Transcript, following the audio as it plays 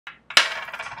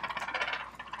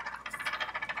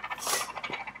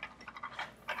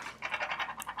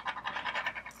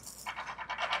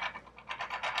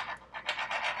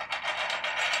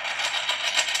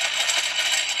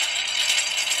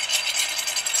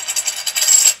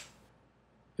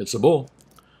It's a bull.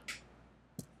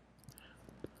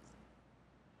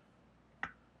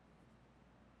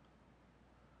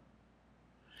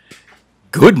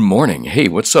 Good morning. Hey,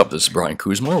 what's up? This is Brian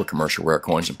Kuzma with Commercial Rare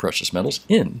Coins and Precious Metals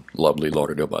in lovely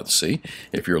Lauderdale by the Sea.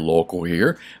 If you're local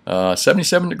here,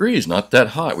 77 degrees, not that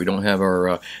hot. We don't have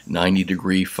our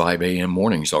 90-degree 5 a.m.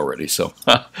 mornings already, so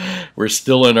we're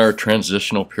still in our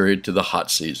transitional period to the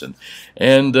hot season.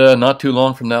 And not too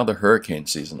long from now, the hurricane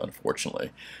season,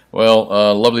 unfortunately.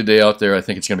 Well, lovely day out there. I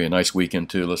think it's going to be a nice weekend,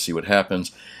 too. Let's see what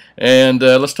happens. And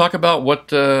let's talk about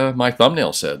what my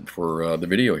thumbnail said for the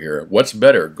video here. What's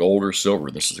better, gold or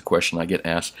silver? This is a question I get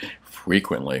asked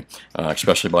frequently,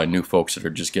 especially by new folks that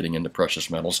are just getting into precious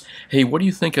metals. Hey, what do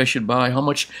you think I should buy? How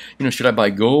much, should I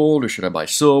buy gold or should I buy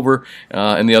silver?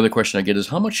 And the other question I get is,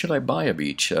 how much should I buy of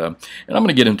each? And I'm going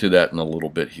to get into that in a little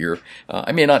bit here.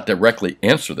 I may not directly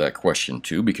answer that question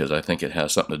too, because I think it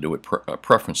has something to do with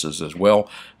preferences as well.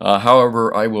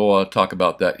 However, I will talk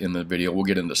about that in the video. We'll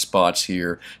get into spots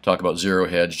here, talk about zero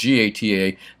hedge,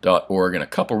 gata.org, and a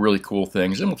couple really cool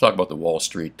things. And we'll talk about the Wall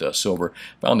Street silver.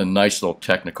 Found a nice little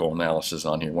technical analysis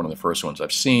on here, one of the first ones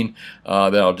I've seen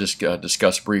that I'll just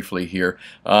discuss briefly here.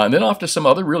 And then off to some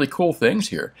other really cool things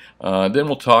here. Then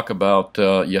we'll talk about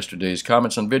yesterday's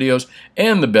comments on videos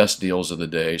and the best deals of the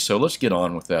day. So let's get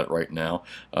on with that right now.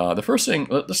 The first thing,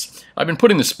 I've been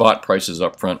putting the spot prices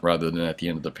up front rather than at the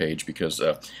end of the page because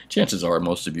chances are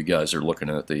most of you guys are looking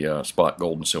at the spot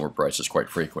gold and silver prices quite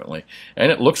frequently. And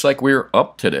it looks like we're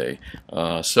up today.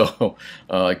 So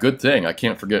good thing. I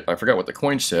forgot what the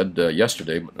coin said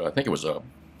yesterday, but I think it was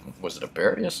it a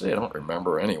bear yesterday? I don't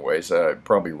remember anyways.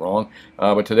 Probably wrong.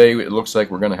 But today it looks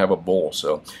like we're going to have a bull.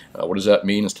 So what does that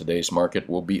mean? Is today's market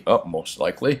will be up most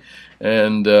likely.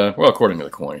 And well, according to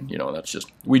the coin,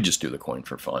 we just do the coin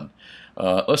for fun.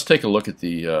 Let's take a look at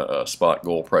the spot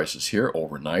gold prices here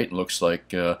overnight. It looks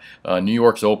like New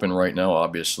York's open right now,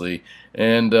 obviously.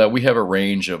 And we have a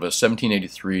range of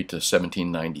 1783 to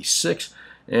 1796.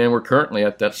 And we're currently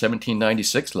at that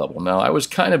 1796 level. Now, I was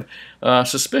kind of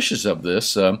suspicious of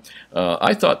this.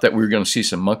 I thought that we were going to see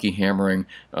some monkey hammering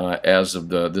as of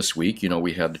this week.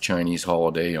 We had the Chinese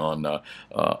holiday on,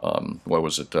 what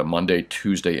was it, Monday,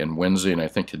 Tuesday, and Wednesday. And I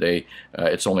think today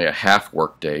it's only a half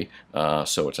work day,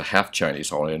 so it's a half Chinese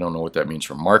holiday. I don't know what that means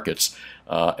for markets.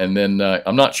 And then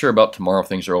I'm not sure about tomorrow if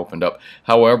things are opened up.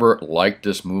 However, like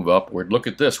this move upward, look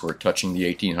at this. We're touching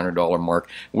the $1,800 mark,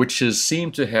 which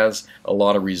seemed to has a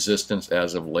lot of resistance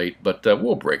as of late, but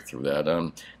we'll break through that.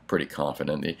 I'm pretty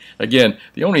confident. Again,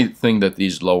 the only thing that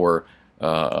these lower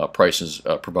prices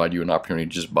provide you an opportunity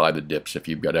to just buy the dips if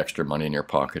you've got extra money in your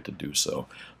pocket to do so.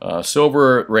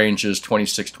 Silver ranges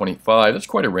 26.25. That's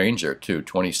quite a range there too.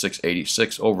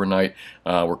 26.86 overnight.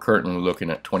 We're currently looking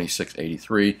at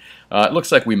 26.83. It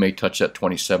looks like we may touch that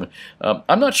 27.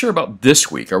 I'm not sure about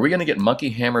this week. Are we going to get monkey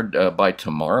hammered by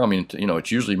tomorrow? I mean,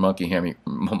 it's usually monkey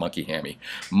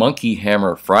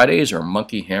hammer Fridays or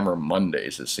monkey hammer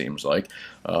Mondays. It seems like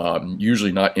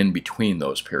usually not in between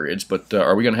those periods. But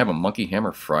are we going to have a monkey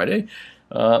hammer Friday?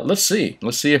 Let's see.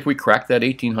 Let's see if we crack that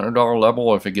 $1,800 level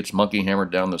or if it gets monkey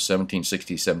hammered down to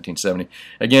 1760, 1770.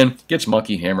 Again, gets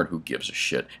monkey hammered, who gives a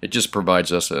shit? It just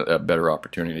provides us a better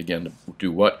opportunity, again, to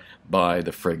do what? Buy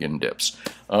the friggin' dips.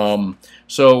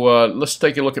 So let's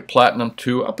take a look at platinum,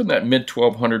 too, up in that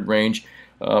mid-1200 range.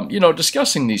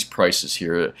 Discussing these prices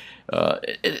here,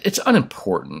 it's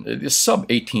unimportant. The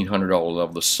sub-$1,800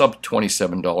 level, the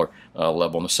sub-$27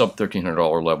 level, and the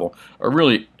sub-$1,300 level are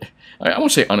really, I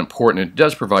won't say unimportant. It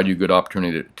does provide you a good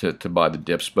opportunity to buy the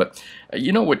dips, but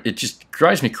you know what? It just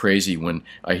drives me crazy when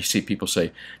I see people say,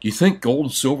 do you think gold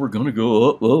and silver are going to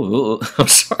go up? I'm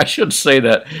sorry, I shouldn't say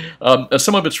that.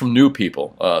 Some of it's from new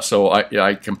people, so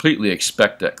I completely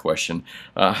expect that question.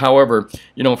 However,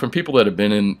 from people that have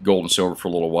been in gold and silver for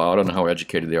a little while, I don't know how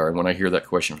educated they are, and when I hear that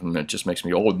question from them, it just makes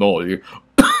me, oh no.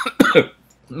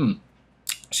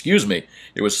 Excuse me,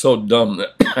 it was so dumb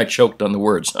that I choked on the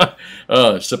words.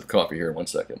 Sip of coffee here, 1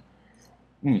 second.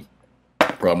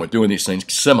 Problem with doing these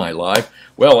things semi-live.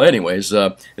 Well, anyways,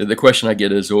 the question I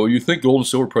get is, oh, you think gold and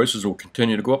silver prices will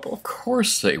continue to go up? Well, of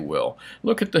course they will.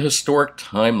 Look at the historic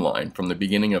timeline from the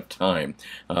beginning of time.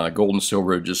 Gold and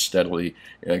silver have just steadily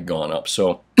gone up.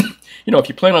 So, if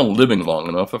you plan on living long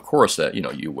enough, of course that,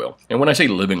 you will. And when I say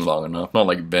living long enough, not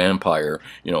like vampire,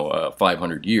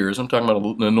 500 years. I'm talking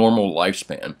about a normal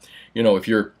lifespan. If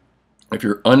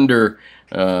you're under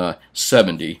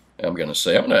 70, I'm going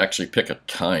to actually pick a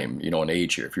time, an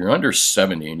age here. If you're under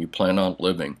 70 and you plan on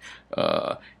living,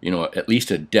 at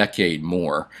least a decade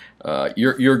more,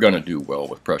 you're going to do well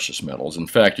with precious metals. In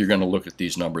fact, you're going to look at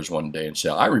these numbers one day and say,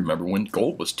 I remember when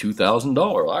gold was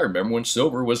 $2,000. I remember when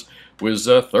silver was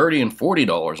 $30 and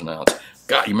 $40 an ounce.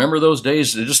 God, you remember those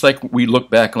days? Just like we look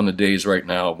back on the days right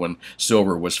now when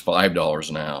silver was $5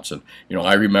 an ounce. And,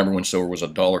 I remember when silver was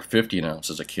 $1.50 an ounce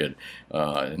as a kid.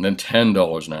 And then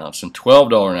 $10 an ounce and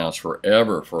 $12 an ounce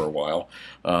forever for a while.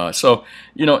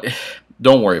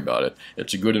 Don't worry about it.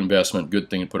 It's a good investment, good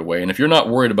thing to put away. And if you're not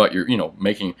worried about your,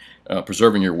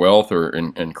 preserving your wealth or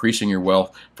increasing your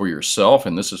wealth for yourself,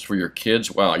 and this is for your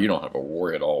kids, wow, you don't have a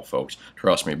worry at all, folks.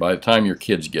 Trust me. By the time your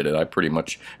kids get it, I pretty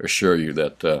much assure you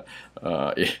that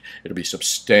it'll be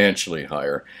substantially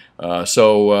higher.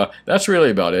 That's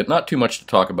really about it. Not too much to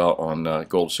talk about on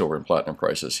gold, silver, and platinum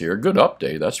prices here. Good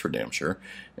update, that's for damn sure.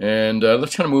 And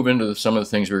let's kind of move into some of the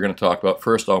things we're going to talk about.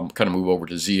 First, I'll kind of move over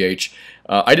to ZH.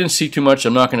 I didn't see too much.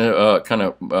 I'm not going to kind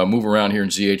of move around here in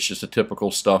ZH, just the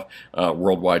typical stuff,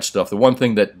 worldwide stuff. The one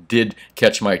thing that did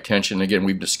catch my attention, again,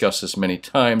 we've discussed this many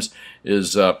times,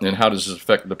 is, and how does this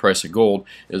affect the price of gold,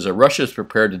 is Russia is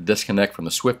prepared to disconnect from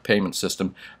the SWIFT payment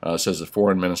system, says the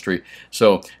Foreign Ministry.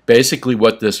 So basically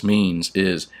what this means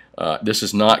is this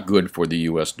is not good for the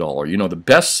U.S. dollar. The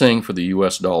best thing for the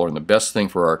U.S. dollar and the best thing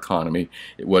for our economy,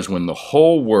 it was when the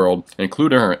whole world,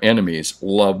 including our enemies,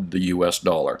 loved the U.S.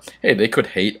 dollar. Hey, they could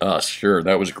hate us, sure,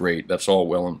 that was great, that's all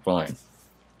well and fine.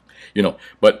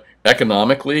 But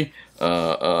economically,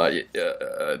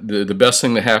 the best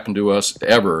thing that happened to us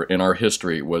ever in our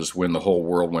history was when the whole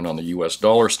world went on the U.S.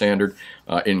 dollar standard.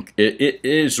 And it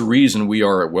is the reason we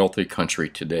are a wealthy country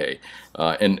today.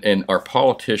 And our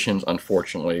politicians,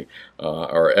 unfortunately,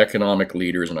 our economic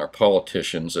leaders and our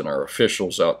politicians and our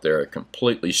officials out there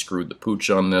completely screwed the pooch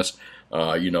on this.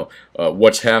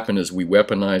 What's happened is we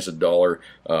weaponized the dollar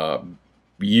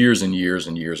years and years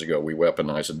and years ago. We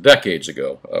weaponized it. Decades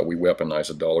ago, we weaponized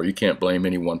the dollar. You can't blame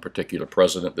any one particular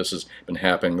president. This has been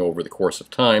happening over the course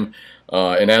of time.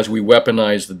 And as we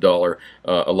weaponize the dollar,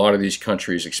 a lot of these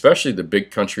countries, especially the big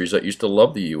countries that used to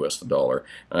love the U.S. dollar,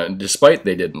 despite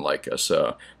they didn't like us,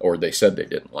 or they said they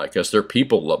didn't like us, their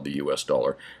people love the U.S.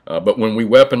 dollar. But when we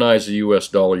weaponize the U.S.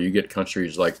 dollar, you get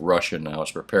countries like Russia now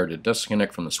is prepared to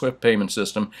disconnect from the SWIFT payment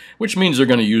system, which means they're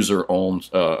going to use their own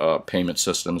payment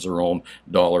systems, their own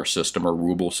dollar system or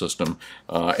ruble system,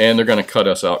 and they're going to cut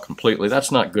us out completely.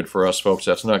 That's not good for us, folks.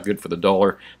 That's not good for the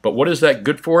dollar. But what is that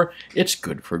good for? It's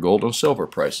good for gold and silver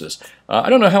prices. I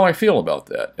don't know how I feel about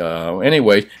that.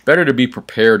 Anyway, better to be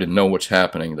prepared and know what's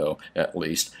happening, though, at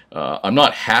least. I'm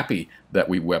not happy that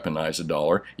we weaponize the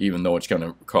dollar, even though it's going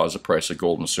to cause the price of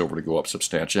gold and silver to go up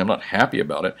substantially. I'm not happy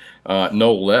about it.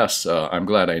 No less, I'm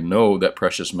glad I know that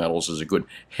precious metals is a good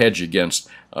hedge against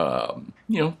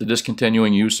the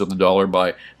discontinuing use of the dollar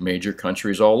by major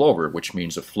countries all over, which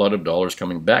means a flood of dollars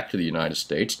coming back to the United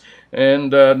States,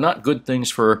 and not good things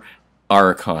for our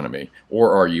economy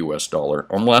or our U.S. dollar,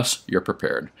 unless you're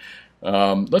prepared.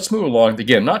 Let's move along.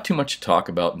 Again, not too much to talk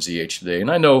about in ZH today.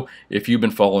 And I know if you've been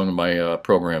following my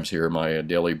programs here, my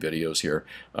daily videos here,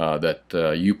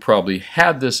 that you probably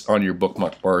had this on your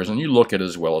bookmark bars and you look at it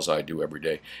as well as I do every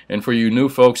day. And for you new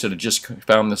folks that have just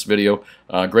found this video,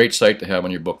 great site to have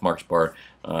on your bookmarks bar.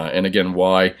 And again,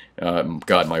 why?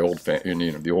 God, my old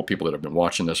the old people that have been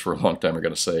watching this for a long time are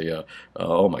going to say,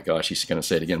 "Oh my gosh, he's going to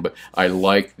say it again." But I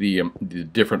like the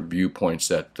different viewpoints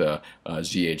that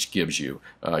ZH gives you.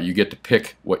 You get to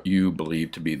pick what you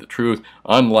believe to be the truth,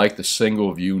 unlike the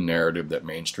single view narrative that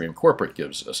mainstream corporate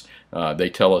gives us. They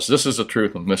tell us this is the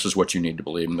truth and this is what you need to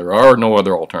believe, and there are no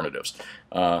other alternatives.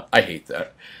 I hate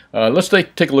that. Let's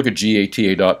take a look at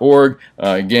gata.org.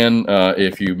 Again,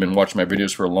 if you've been watching my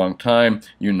videos for a long time,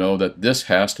 you know that this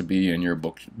has to be in your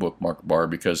bookmark bar,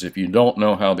 because if you don't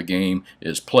know how the game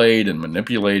is played and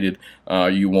manipulated,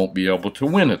 you won't be able to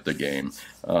win at the game.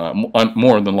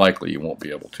 More than likely you won't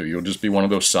be able to. You'll just be one of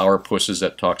those sour pusses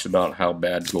that talks about how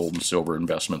bad gold and silver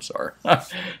investments are.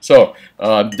 So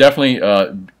definitely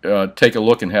take a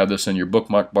look and have this in your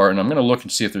bookmark bar, and I'm going to look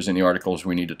and see if there's any articles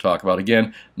we need to talk about.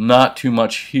 Again, not too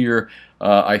much here.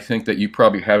 I think that you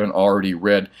probably haven't already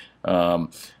read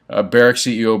Barrick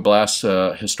CEO blasts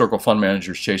historical fund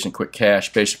managers chasing quick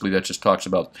cash. Basically, that just talks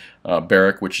about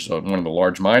Barrick, which is one of the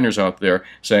large miners out there,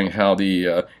 saying how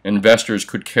the investors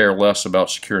could care less about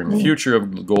securing the future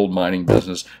of the gold mining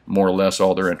business. More or less,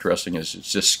 all they're interested in is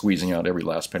just squeezing out every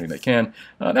last penny they can.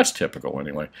 That's typical,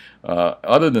 anyway.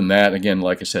 Other than that, again,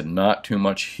 like I said, not too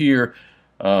much here.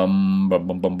 Yep,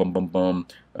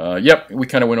 we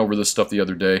kind of went over this stuff the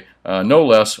other day. No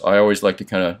less, I always like to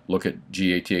kind of look at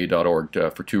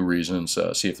gata.org for two reasons.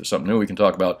 See if there's something new we can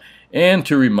talk about, and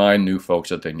to remind new folks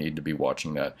that they need to be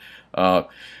watching that.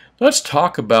 Let's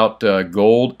talk about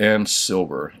gold and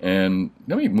silver. And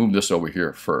let me move this over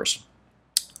here first.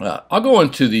 I'll go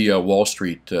into the Wall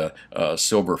Street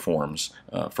silver forums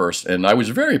first, and I was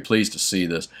very pleased to see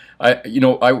this.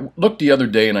 I looked the other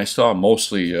day and I saw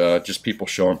mostly just people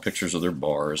showing pictures of their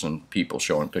bars and people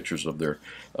showing pictures of their,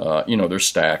 their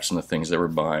stacks and the things they were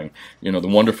buying. The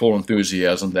wonderful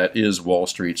enthusiasm that is Wall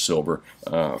Street silver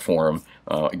forum.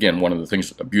 Again, one of the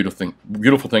things,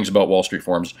 beautiful things about Wall Street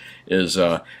forums is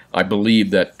I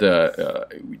believe that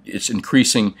it's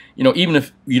increasing. Even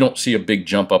if you don't see a big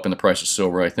jump up in the price of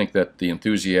silver, I think that the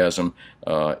enthusiasm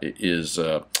is.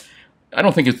 I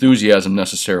don't think enthusiasm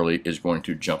necessarily is going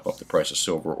to jump up the price of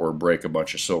silver or break a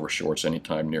bunch of silver shorts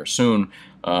anytime near soon.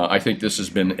 I think this has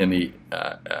been in the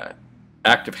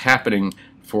act of happening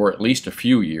for at least a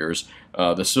few years.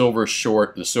 The silver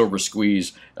short, the silver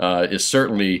squeeze is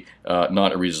certainly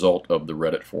not a result of the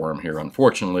Reddit forum here,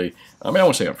 unfortunately. I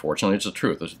won't say unfortunately, it's the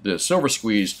truth. The silver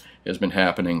squeeze has been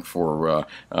happening for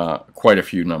quite a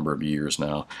few number of years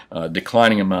now.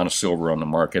 Declining amount of silver on the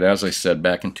market. As I said,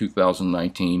 back in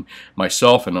 2019,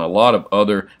 myself and a lot of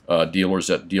other dealers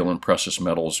that deal in precious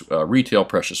metals, retail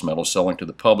precious metals, selling to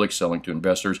the public, selling to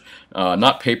investors,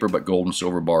 not paper but gold and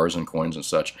silver bars and coins and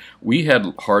such. We had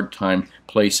a hard time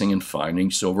placing and finding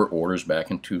silver orders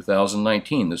back in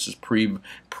 2019. This is pre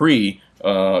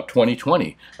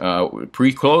 2020,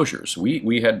 pre-closures.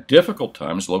 We had difficult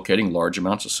times locating large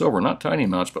amounts of silver, not tiny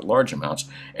amounts, but large amounts,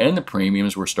 and the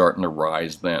premiums were starting to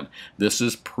rise then. This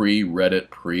is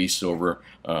pre-Reddit, pre-silver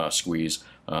squeeze.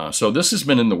 So this has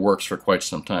been in the works for quite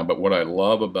some time, but what I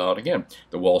love about, again,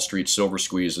 the Wall Street silver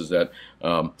squeeze is that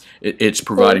it's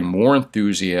providing more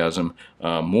enthusiasm,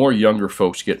 more younger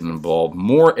folks getting involved,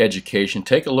 more education.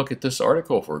 Take a look at this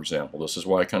article, for example. This is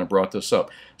why I kind of brought this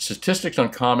up. Statistics on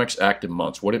COMEX active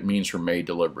months, what it means for May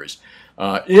deliveries.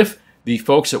 If the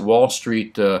folks at Wall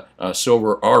Street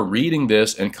Silver are reading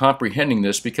this and comprehending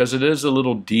this, because it is a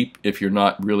little deep if you're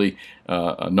not really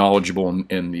knowledgeable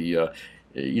in the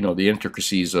the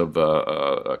intricacies of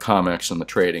COMEX and the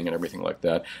trading and everything like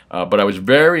that. But I was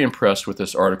very impressed with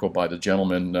this article by the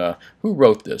gentleman who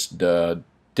wrote this.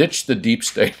 Ditch the Deep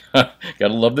State. Gotta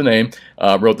love the name.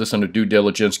 Wrote this under due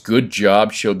diligence. Good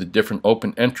job. Showed the different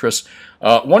open interests.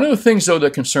 One of the things, though,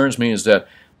 that concerns me is that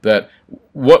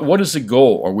what is the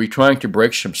goal? Are we trying to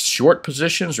break some short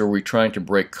positions, or are we trying to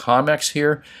break COMEX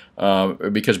here?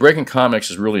 Because breaking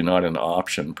COMEX is really not an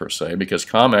option per se, because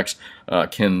COMEX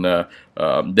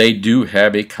they do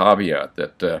have a caveat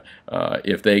that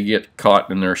if they get caught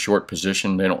in their short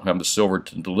position, they don't have the silver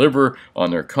to deliver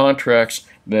on their contracts,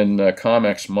 then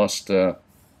COMEX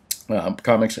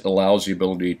COMEX allows the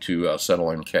ability to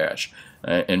settle in cash,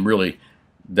 and really,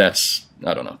 that's,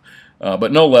 I don't know.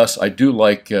 But no less, I do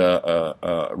like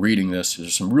reading this.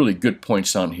 There's some really good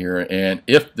points on here, and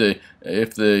if the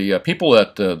people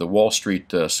at the Wall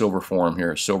Street Silver Forum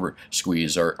here, Silver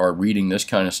Squeeze, are reading this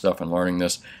kind of stuff and learning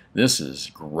this, this is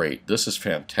great. This is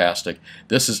fantastic.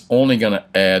 This is only going to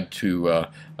add to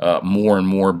more and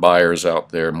more buyers out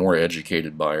there, more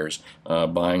educated buyers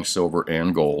buying silver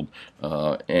and gold.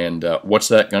 And what's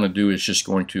that going to do is just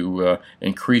going to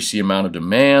increase the amount of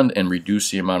demand and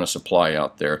reduce the amount of supply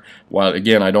out there. While,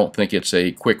 again, I don't think it's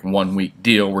a quick one-week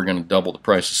deal. We're going to double the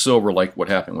price of silver like what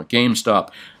happened with GameStop.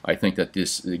 I think that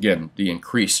this, again, the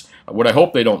increase, what I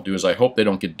hope they don't do is I hope they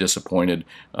don't get disappointed,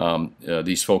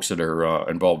 these folks that are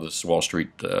involved with this Wall Street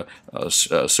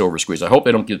silver squeeze. I hope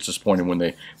they don't get disappointed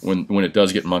when it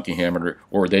does get monkey hammered,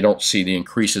 or they don't see the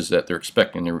increases that they're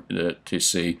expecting to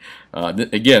see.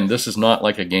 Again, this is not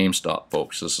like a GameStop,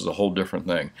 folks. This is a whole different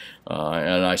thing.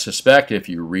 And I suspect if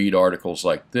you read articles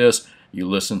like this, you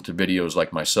listen to videos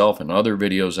like myself and other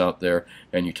videos out there,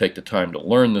 and you take the time to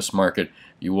learn this market,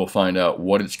 you will find out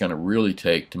what it's going to really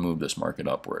take to move this market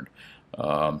upward.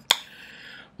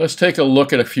 Let's take a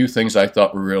look at a few things I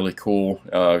thought were really cool.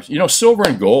 Silver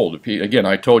and gold. Again,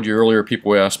 I told you earlier,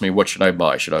 people ask me, what should I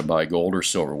buy? Should I buy gold or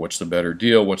silver? What's the better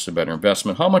deal? What's the better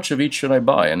investment? How much of each should I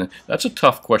buy? And that's a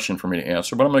tough question for me to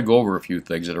answer, but I'm going to go over a few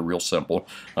things that are real simple.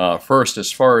 First,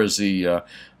 as far as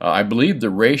I believe the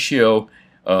ratio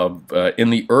of in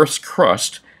the Earth's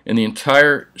crust, in the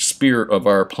entire sphere of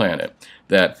our planet,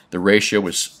 that the ratio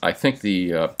is, I think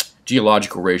the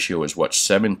geological ratio is what,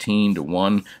 17 to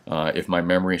 1, if my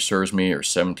memory serves me, or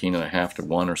 17.5 to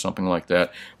 1 or something like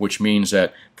that, which means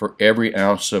that for every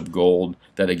ounce of gold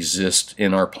that exists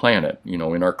in our planet, you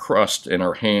know, in our crust, in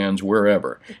our hands,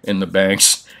 wherever, in the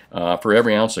banks, for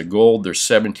every ounce of gold, there's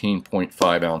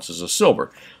 17.5 ounces of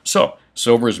silver. So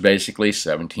silver is basically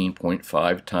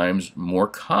 17.5 times more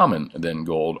common than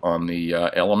gold on the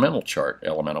elemental chart.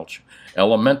 Elemental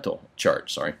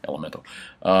chart, sorry, elemental.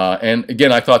 And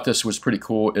again, I thought this was pretty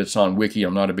cool. It's on Wiki.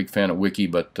 I'm not a big fan of Wiki,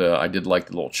 but I did like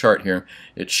the little chart here.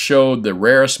 It showed the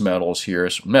rarest metals here,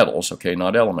 metals, okay,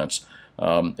 not elements.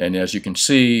 And as you can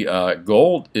see,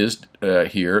 gold is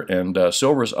here, and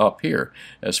silver is up here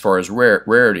as far as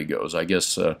rarity goes. I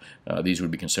guess these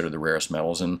would be considered the rarest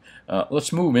metals. And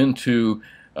let's move into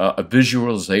a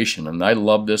visualization. And I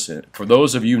love this. For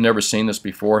those of you who've never seen this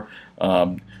before,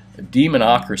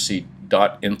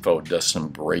 Demonocracy.info does some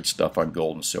great stuff on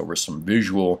gold and silver. Some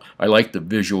visual, I like the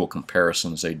visual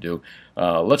comparisons they do.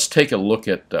 Let's take a look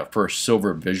at first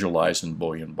silver visualized in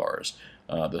bullion bars.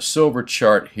 The silver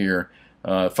chart here.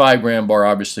 5-gram bar,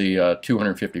 obviously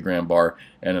 250-gram bar,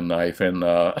 and a knife, and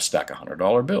a stack of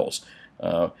 $100 bills.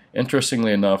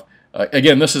 Interestingly enough,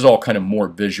 again, this is all kind of more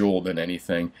visual than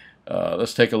anything.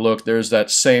 Let's take a look. There's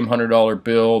that same $100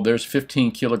 bill. There's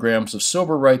 15 kilograms of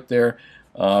silver right there.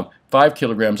 5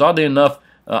 kilograms. Oddly enough,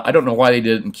 I don't know why they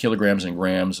did it in kilograms and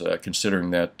grams,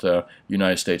 considering that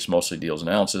United States mostly deals in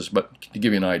ounces. But to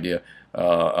give you an idea,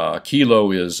 a kilo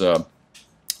is, oh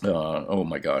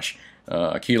my gosh,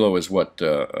 a kilo is what,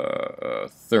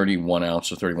 31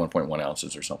 ounces, 31.1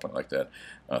 ounces or something like that,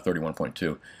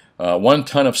 31.2. 1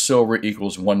 ton of silver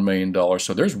equals $1 million.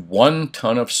 So there's 1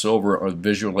 ton of silver on the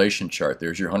visualization chart.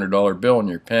 There's your $100 bill and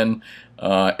your pen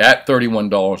at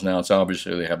 $31 an ounce.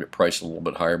 Obviously, they have it priced a little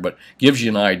bit higher, but gives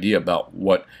you an idea about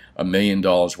what $1 million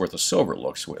worth of silver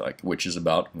looks like, which is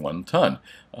about 1 ton.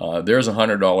 There's a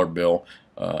 $100 bill.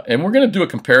 And we're going to do a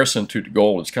comparison to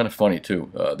gold. It's kind of funny,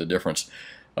 too, the difference.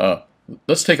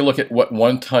 Let's take a look at what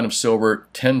 1 ton of silver,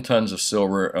 10 tons of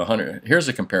silver, 100. Here's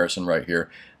a comparison right here.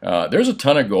 There's a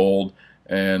ton of gold,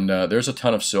 and there's a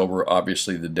ton of silver.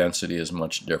 Obviously, the density is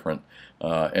much different.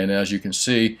 And as you can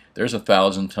see, there's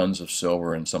 1,000 tons of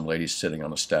silver, and some lady sitting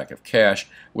on a stack of cash,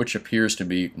 which appears to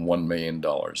be $1 million.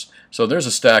 So there's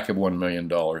a stack of $1 million.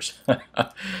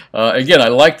 Again, I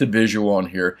like the visual on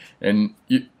here, and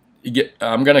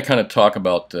I'm going to kind of talk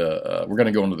about, we're going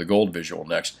to go into the gold visual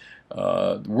next.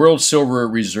 World silver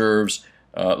reserves.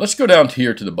 Let's go down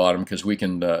here to the bottom, because we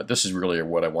can, this is really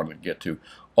what I wanted to get to.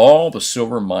 All the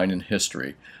silver mined in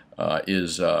history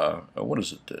is, what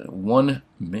is it,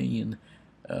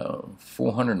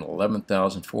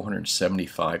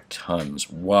 1,411,475 tons.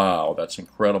 Wow, that's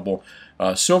incredible.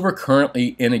 Silver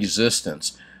currently in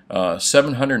existence,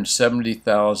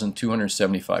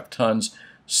 770,275 tons.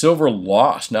 Silver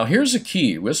lost. Now here's the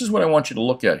key. This is what I want you to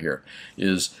look at here,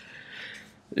 is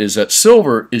that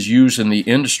silver is used in the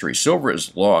industry. Silver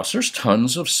is lost. There's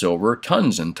tons of silver,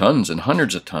 tons and tons and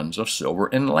hundreds of tons of silver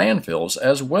in landfills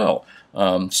as well.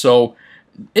 So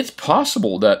it's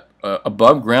possible that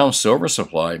above ground silver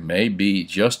supply may be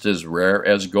just as rare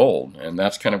as gold, and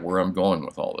that's kind of where I'm going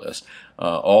with all this.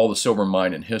 All the silver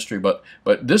mined in history, but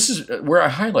this is where I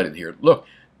highlighted here. Look,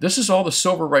 this is all the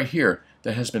silver right here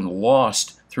that has been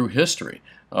lost through history.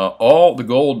 All the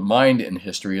gold mined in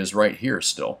history is right here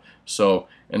still. So,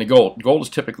 and the gold is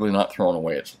typically not thrown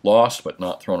away. It's lost but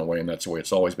not thrown away, and that's the way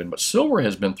it's always been. But silver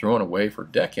has been thrown away for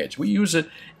decades. We use it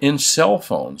in cell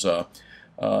phones.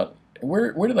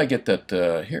 Where did I get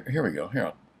that? Here we go. Here,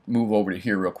 I'll move over to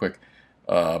here real quick.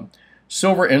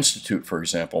 Silver Institute, for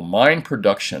example, mine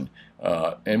production.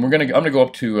 And I'm gonna go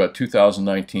up to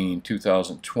 2019,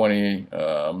 2020.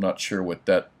 I'm not sure what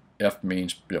that F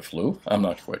means, flu. I'm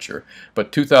not quite sure.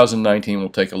 But 2019, we'll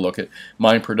take a look at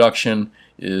mine production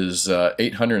is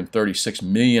 836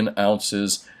 million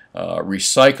ounces.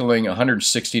 Recycling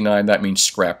 169. That means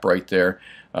scrap right there.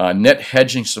 Net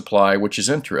hedging supply, which is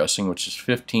interesting, which is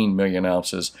 15 million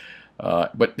ounces.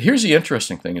 But here's the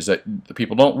interesting thing, is that the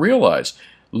people don't realize.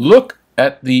 Look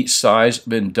at the size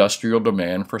of industrial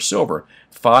demand for silver,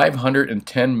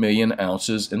 510 million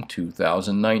ounces in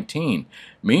 2019.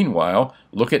 Meanwhile,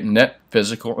 look at net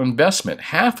physical investment,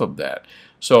 half of that.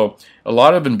 So a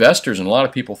lot of investors and a lot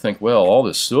of people think, well, all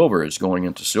this silver is going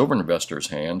into silver investors'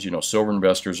 hands. You know, silver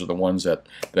investors are the ones that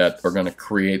are going to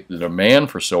create the demand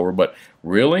for silver. But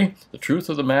really, the truth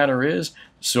of the matter is,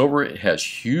 silver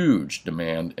has huge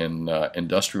demand in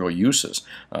industrial uses,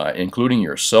 including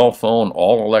your cell phone,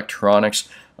 all electronics.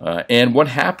 And what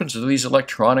happens to these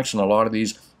electronics and a lot of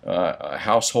these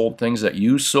household things that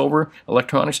use silver,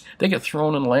 electronics, they get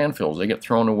thrown in landfills. They get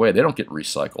thrown away. They don't get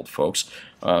recycled, folks.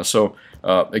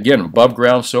 Again, above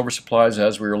ground silver supplies,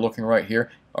 as we are looking right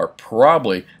here, are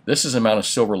probably, this is the amount of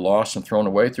silver lost and thrown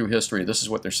away through history. This is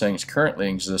what they're saying is currently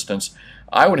in existence.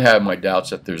 I would have my doubts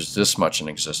that there's this much in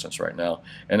existence right now.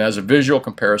 And as a visual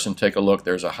comparison, take a look.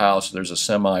 There's a house, there's a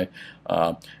semi,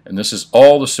 and this is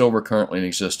all the silver currently in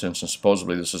existence, and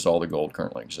supposedly this is all the gold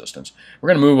currently in existence. We're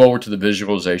going to move over to the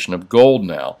visualization of gold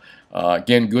now.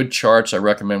 Again, good charts. I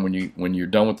recommend when you're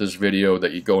done with this video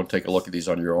that you go and take a look at these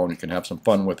on your own. You can have some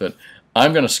fun with it.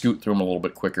 I'm going to scoot through them a little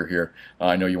bit quicker here.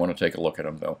 I know you want to take a look at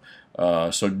them though.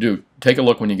 So do take a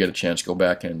look when you get a chance. Go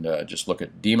back and just look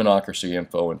at Demonocracy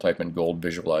info and type in gold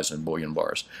visualized in bullion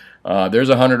bars. There's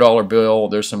a $100 bill.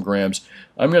 There's some grams.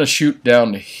 I'm going to shoot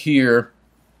down to here.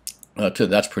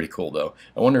 That's pretty cool though.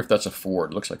 I wonder if that's a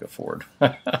Ford. Looks like a Ford.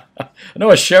 No,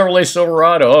 a Chevrolet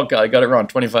Silverado. Oh God, I got it wrong.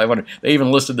 2,500. They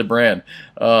even listed the brand.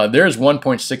 There's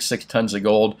 1.66 tons of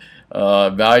gold.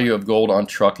 Value of gold on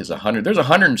truck is 100. There's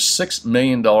 $106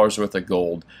 million worth of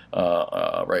gold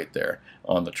right there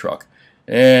on the truck.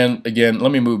 And again,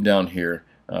 let me move down here.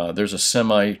 There's a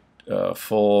semi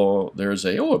full. There's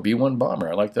a B-1 bomber.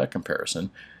 I like that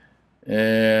comparison.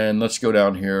 And let's go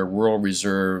down here. World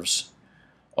reserves.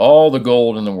 All the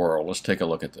gold in the world. Let's take a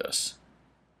look at this.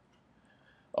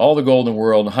 All the gold in the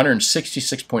world,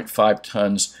 166.5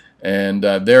 tons, and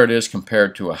there it is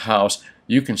compared to a house.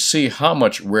 You can see how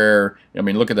much rare, I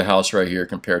mean, look at the house right here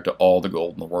compared to all the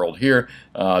gold in the world here.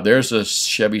 There's a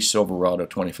Chevy Silverado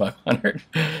 2500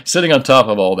 sitting on top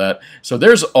of all that. So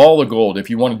there's all the gold, if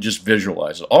you want to just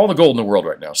visualize it. All the gold in the world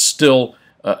right now, still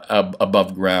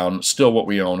above ground, still what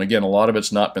we own. Again, a lot of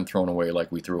it's not been thrown away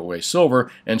like we threw away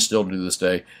silver, and still to this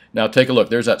day. Now take a look.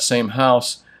 There's that same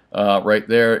house right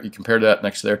there. You compare that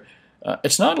next there.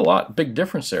 It's not a big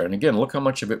difference there. And again, look how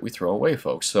much of it we throw away,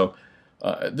 folks. So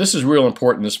this is real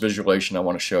important, this visualization I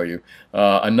want to show you.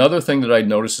 Another thing that I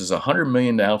noticed is 100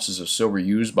 million ounces of silver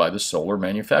used by the solar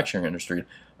manufacturing industry.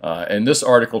 And this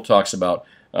article talks about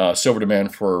silver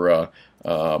demand for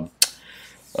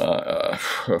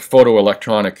photo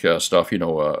electronic stuff, you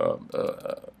know,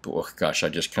 oh gosh, I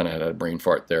just kind of had a brain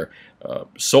fart there.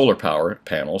 Solar power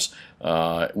panels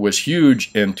was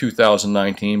huge in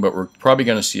 2019, but we're probably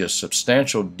going to see a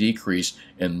substantial decrease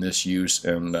in this use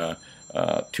in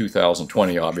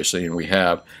 2020, obviously, and we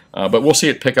have. But we'll see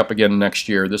it pick up again next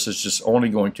year. This is just only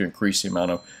going to increase the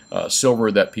amount of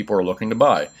silver that people are looking to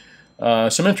buy.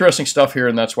 Some interesting stuff here,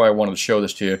 and that's why I wanted to show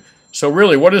this to you. So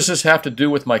really, what does this have to do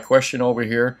with my question over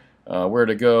here? Where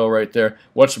to go right there?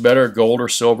 What's better, gold or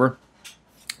silver?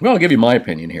 Well, I'll give you my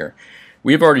opinion here.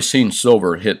 We've already seen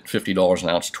silver hit $50 an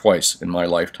ounce twice in my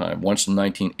lifetime. Once in the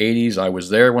 1980s, I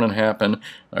was there when it happened.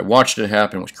 I watched it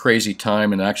happen. It was crazy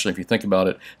time, and actually, if you think about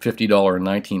it, $50 in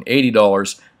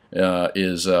 1980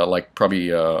 is like probably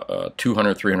 $200,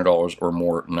 $300 or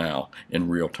more now in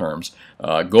real terms.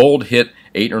 Gold hit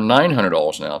 $800 or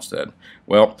 $900 an ounce then.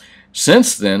 Well,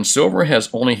 since then, silver has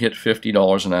only hit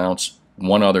 $50 an ounce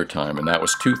one other time, and that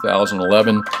was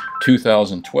 2011,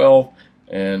 2012,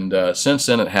 and since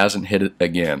then it hasn't hit it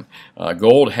again.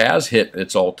 Gold has hit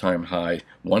its all-time high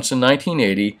once in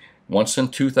 1980, once in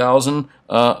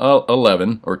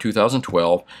 2011 or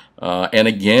 2012, and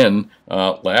again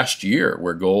last year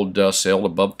where gold sailed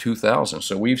above 2,000.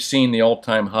 So we've seen the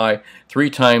all-time high 3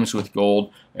 times with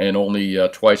gold and only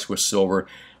twice with silver.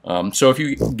 So if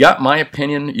you got my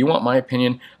opinion, you want my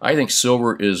opinion, I think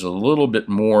silver is a little bit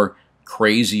more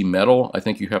crazy metal. I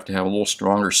think you have to have a little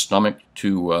stronger stomach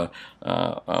to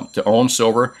own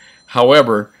silver.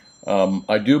 However,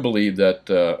 I do believe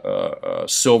that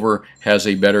silver has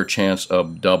a better chance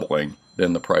of doubling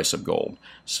than the price of gold.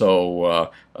 So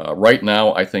right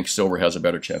now, I think silver has a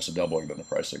better chance of doubling than the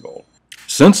price of gold.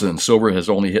 Since then, silver has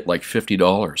only hit like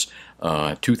 $50.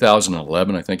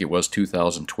 2011, I think it was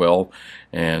 2012,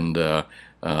 and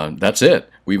that's it.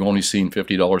 We've only seen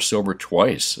 $50 silver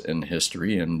twice in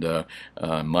history, and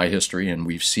my history, and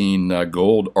we've seen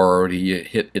gold already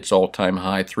hit its all-time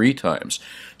high 3 times.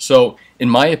 So, in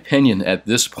my opinion, at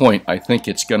this point, I think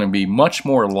it's going to be much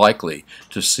more likely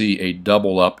to see a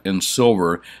double up in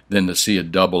silver than to see a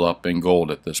double up in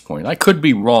gold at this point. I could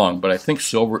be wrong, but I think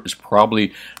silver is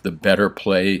probably the better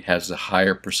play, has a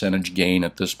higher percentage gain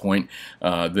at this point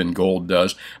than gold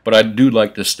does. But I do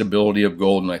like the stability of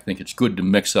gold, and I think it's good to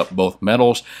mix up both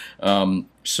metals.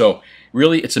 So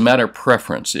really, it's a matter of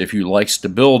preference. If you like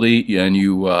stability and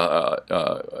you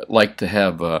like to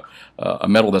have a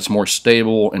metal that's more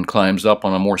stable and climbs up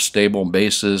on a more stable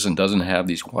basis and doesn't have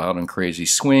these wild and crazy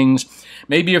swings,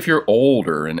 maybe if you're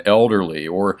older and elderly,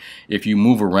 or if you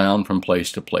move around from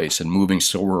place to place and moving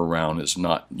silver around is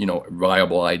not, a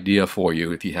viable idea for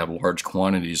you if you have large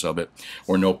quantities of it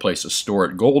or no place to store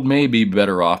it, gold may be a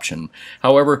better option.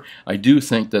 However, I do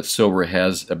think that silver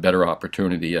has a better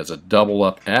opportunity as a double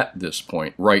up at this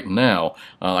point right now.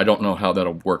 I don't know how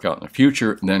that'll work out in the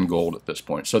future than gold at this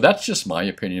point. So that's just my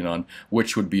opinion on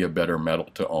which would be a better metal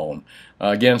to own.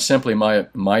 Again, simply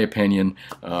my opinion.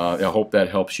 I hope that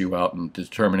helps you out in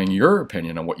determining your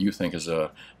opinion on what you think is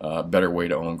a better way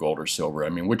to own gold or silver. I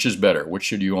mean, which is better? Which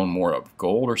should you own more of,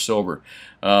 gold or silver?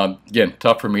 Again,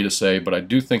 tough for me to say, but I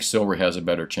do think silver has a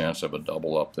better chance of a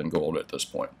double up than gold at this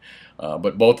point.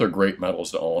 But both are great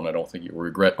metals to own. I don't think you will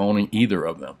regret owning either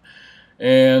of them.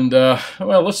 And,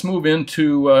 well, let's move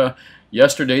into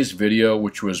yesterday's video,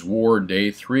 which was War Day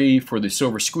 3 for the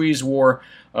Silver Squeeze War.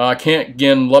 I can't,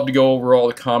 again, love to go over all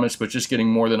the comments, but just getting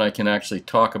more than I can actually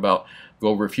talk about. Go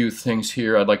over a few things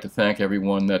here. I'd like to thank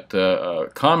everyone that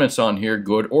comments on here,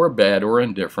 good or bad or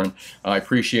indifferent. I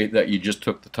appreciate that you just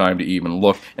took the time to even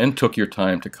look and took your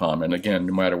time to comment, again,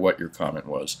 no matter what your comment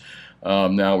was.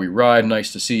 Now we ride.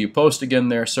 Nice to see you post again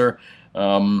there, sir.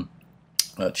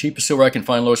 Cheapest silver I can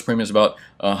find, lowest premium is about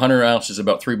 100 ounces,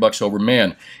 about $3 over.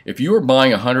 Man, if you are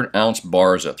buying 100-ounce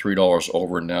bars at $3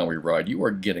 over Now We Ride, you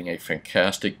are getting a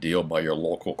fantastic deal by your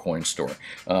local coin store.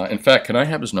 In fact, can I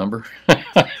have his number?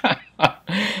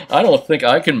 I don't think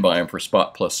I can buy them for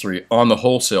spot +3 on the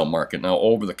wholesale market. Now,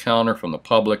 over the counter from the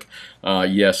public,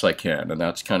 yes, I can, and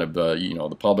that's kind of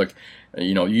the public.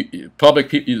 Retail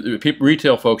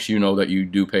folks, that you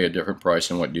do pay a different price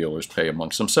than what dealers pay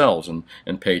amongst themselves and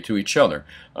pay to each other.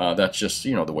 That's just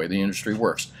the way the industry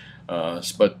works.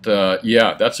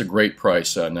 Yeah, that's a great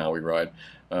price. Now We Ride.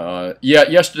 Yeah,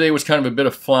 yesterday was kind of a bit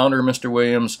of flounder, Mr.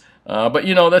 Williams. But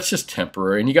that's just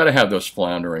temporary, and you got to have those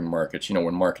floundering markets.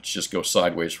 When markets just go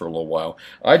sideways for a little while,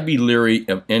 I'd be leery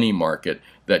of any market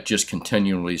that just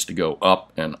continually is to go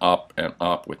up and up and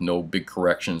up with no big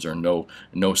corrections or no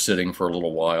sitting for a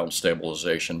little while and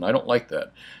stabilization. I don't like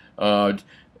that.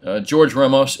 George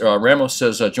Ramos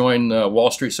says, joined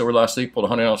Wall Street Silver last week,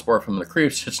 pulled a 100-ounce bar from the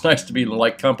creeps. It's nice to be in the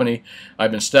like company.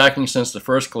 I've been stacking since the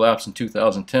first collapse in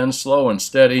 2010, slow and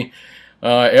steady.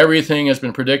 Everything has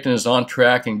been predicted is on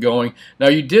track and going. Now,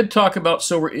 you did talk about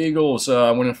Silver Eagles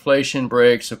when inflation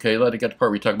breaks. Okay, let it get to the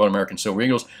part where you talk about American Silver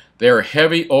Eagles. They are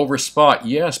heavy over spot,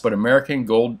 yes, but American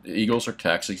Gold Eagles are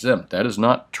tax exempt. That is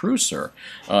not true, sir.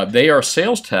 They are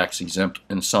sales tax exempt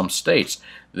in some states.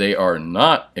 They are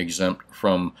not exempt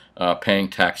from paying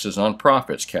taxes on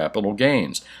profits, capital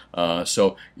gains.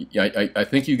 So I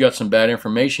think you got some bad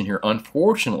information here.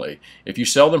 Unfortunately, if you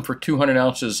sell them for 200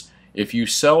 ounces,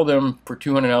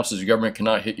 the government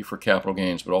cannot hit you for capital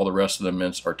gains, but all the rest of the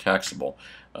mints are taxable.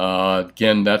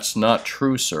 Again, that's not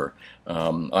true, sir.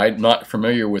 I'm not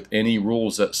familiar with any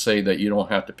rules that say that you don't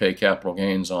have to pay capital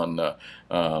gains on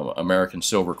American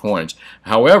silver coins.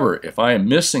 However, if I am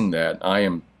missing that, I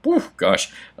am,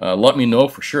 let me know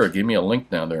for sure. Give me a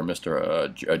link down there,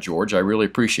 Mr. George. I really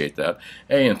appreciate that.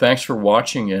 Hey, and thanks for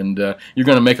watching, and you're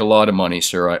going to make a lot of money,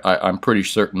 sir. I'm pretty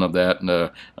certain of that,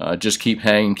 and just keep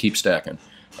hanging, keep stacking.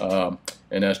 And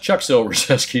as Chuck Silver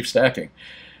says, keep stacking.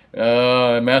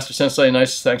 Master Sensei,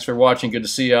 nice. Thanks for watching. Good to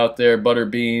see you out there.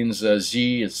 Butterbeans,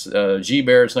 G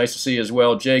Bear. It's nice to see you as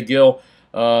well. Jay Gill,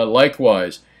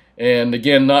 likewise. And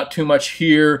again, not too much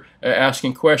here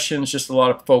asking questions. Just a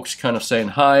lot of folks kind of saying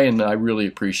hi, and I really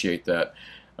appreciate that.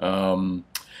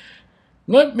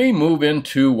 Let me move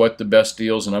into what the best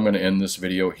deals, and I'm going to end this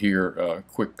video here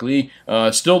quickly.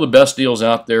 Still the best deals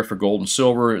out there for gold and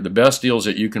silver. The best deals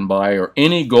that you can buy are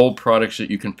any gold products that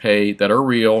you can pay that are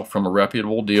real from a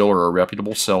reputable dealer or a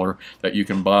reputable seller, that you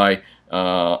can buy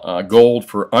gold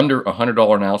for under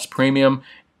 $100 an ounce premium,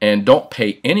 and don't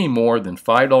pay any more than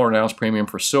 $5 an ounce premium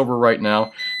for silver right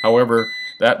now. However,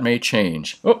 that may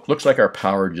change. Oh, looks like our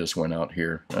power just went out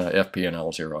here.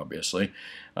 FPNL's here, obviously.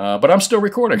 But I'm still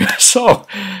recording. So,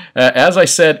 as I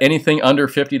said, anything under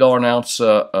 $50 an ounce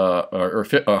or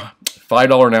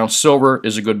 $5 an ounce silver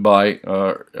is a good buy,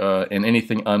 and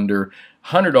anything under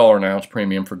 $100 an ounce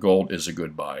premium for gold is a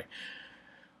good buy.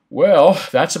 Well,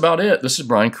 that's about it. This is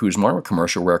Brian Kuzmar with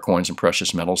Commercial Rare Coins and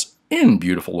Precious Metals in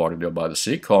beautiful Lauderdale by the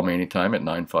Sea. Call me anytime at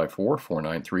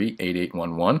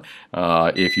 954-493-8811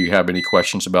 if you have any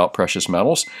questions about precious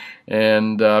metals.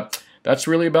 And that's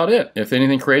really about it. If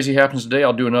anything crazy happens today,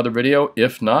 I'll do another video.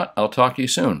 If not, I'll talk to you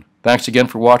soon. Thanks again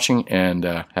for watching, and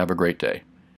have a great day.